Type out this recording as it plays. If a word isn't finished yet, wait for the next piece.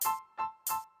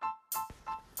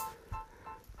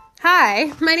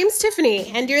Hi, my name's Tiffany,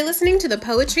 and you're listening to the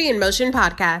Poetry in Motion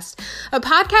podcast, a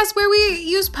podcast where we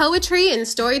use poetry and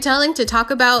storytelling to talk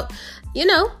about,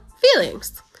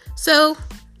 feelings. So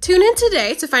tune in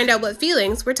today to find out what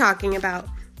feelings we're talking about.